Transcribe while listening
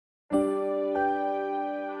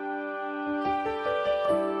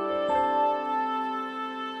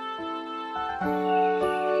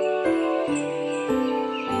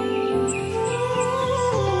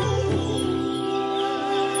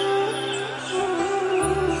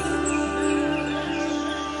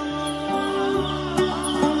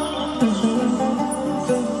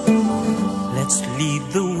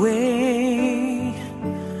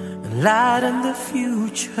our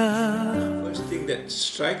future. First thing that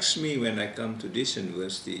strikes me when I come to this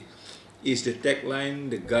university is the tagline,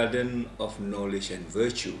 the garden of knowledge and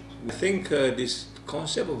virtue. I think this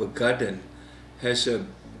concept of a garden has a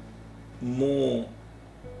more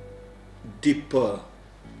deeper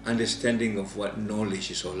understanding of what knowledge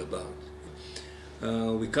is all about.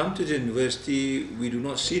 We come to the university, we do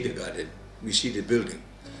not see the garden, we see the building.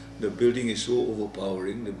 The building is so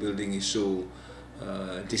overpowering, the building is so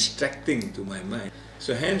distracting to my mind.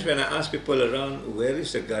 So hence when I ask people around where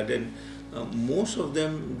is the garden, most of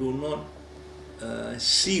them do not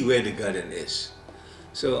see where the garden is.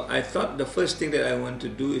 So I thought the first thing that I want to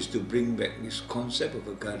do is to bring back this concept of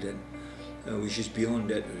a garden, which is beyond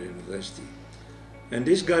that of the university. And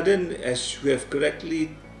this garden, as we have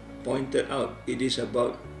correctly pointed out, it is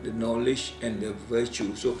about the knowledge and the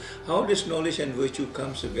virtue. So how does knowledge and virtue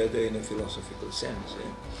come together in a philosophical sense?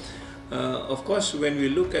 Of course, when we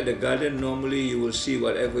look at the garden, normally you will see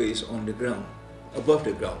whatever is on the ground, above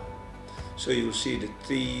the ground. So you will see the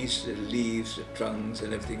trees, the leaves, the trunks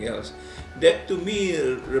and everything else. That to me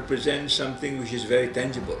represents something which is very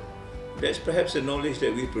tangible. That's perhaps the knowledge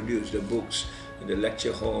that we produce, the books, the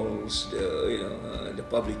lecture halls, the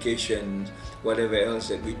publications, whatever else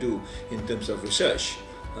that we do in terms of research,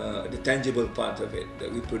 the tangible part of it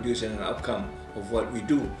that we produce as an outcome of what we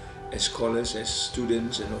do as scholars, as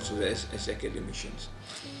students, and also as academicians.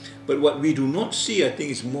 But what we do not see, I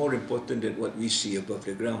think, is more important than what we see above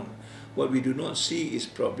the ground. What we do not see is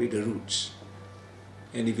probably the roots.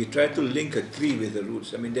 And if you try to link a tree with the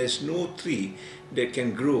roots, I mean, there's no tree that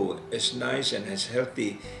can grow as nice and as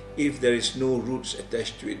healthy if there is no roots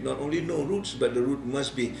attached to it. Not only no roots, but the root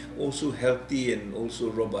must be also healthy and also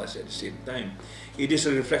robust at the same time. It is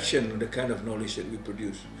a reflection of the kind of knowledge that we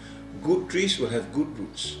produce. Good trees will have good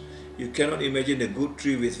roots. You cannot imagine a good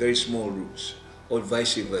tree with very small roots, or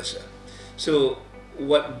vice versa. So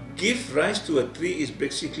what gives rise to a tree is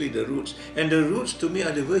basically the roots. And the roots to me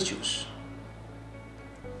are the virtues.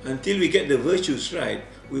 Until we get the virtues right,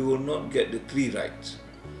 we will not get the tree right.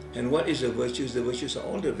 And what is the virtues? The virtues are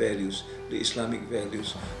all the values, the Islamic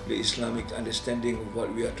values, the Islamic understanding of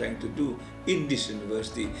what we are trying to do in this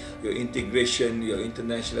university. Your integration, your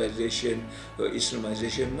internationalization, your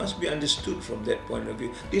Islamization must be understood from that point of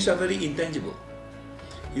view. These are very intangible.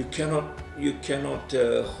 You cannot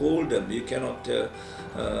hold them, you cannot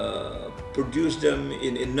produce them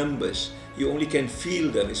in numbers. You only can feel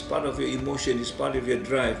them. It's part of your emotion, it's part of your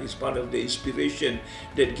drive, it's part of the inspiration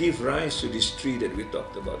that give rise to this tree that we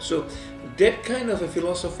talked about. So that kind of a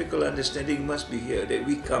philosophical understanding must be here, that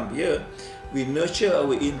we come here, we nurture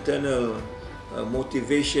our internal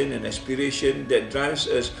motivation and aspiration that drives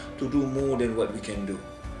us to do more than what we can do.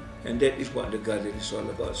 And that is what the garden is all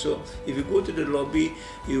about. So if you go to the lobby,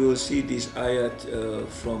 you will see this ayat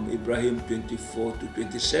from Ibrahim 24 to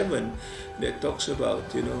 27 that talks about,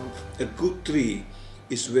 a good tree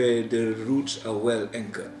is where the roots are well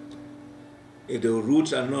anchored. If the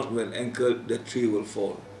roots are not well anchored, the tree will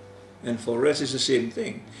fall. And for us, it's the same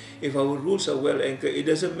thing. If our roots are well anchored, it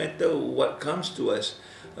doesn't matter what comes to us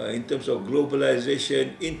in terms of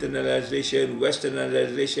globalization, internalization,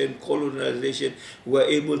 westernization, colonization, we're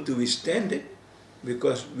able to withstand it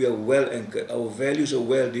because we are well anchored. Our values are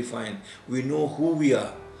well defined. We know who we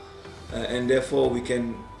are, and therefore we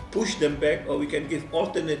can push them back, or we can give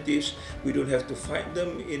alternatives. We don't have to fight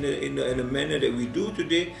them in a manner that we do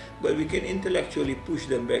today, but we can intellectually push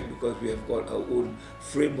them back because we have got our own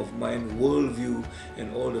frame of mind, worldview,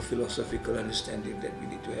 and all the philosophical understanding that we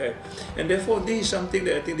need to have. And therefore, this is something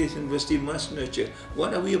that I think this university must nurture.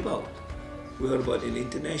 What are we about? We are about an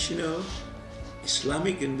international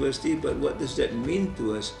Islamic university, but what does that mean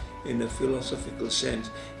to us in a philosophical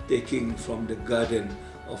sense, taking from the garden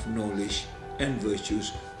of knowledge and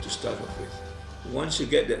virtues to start off with. Once you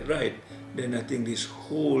get that right, then I think this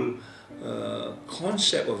whole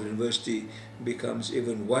concept of university becomes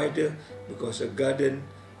even wider, because a garden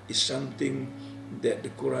is something that the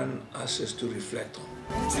Quran asks us to reflect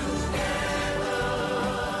on.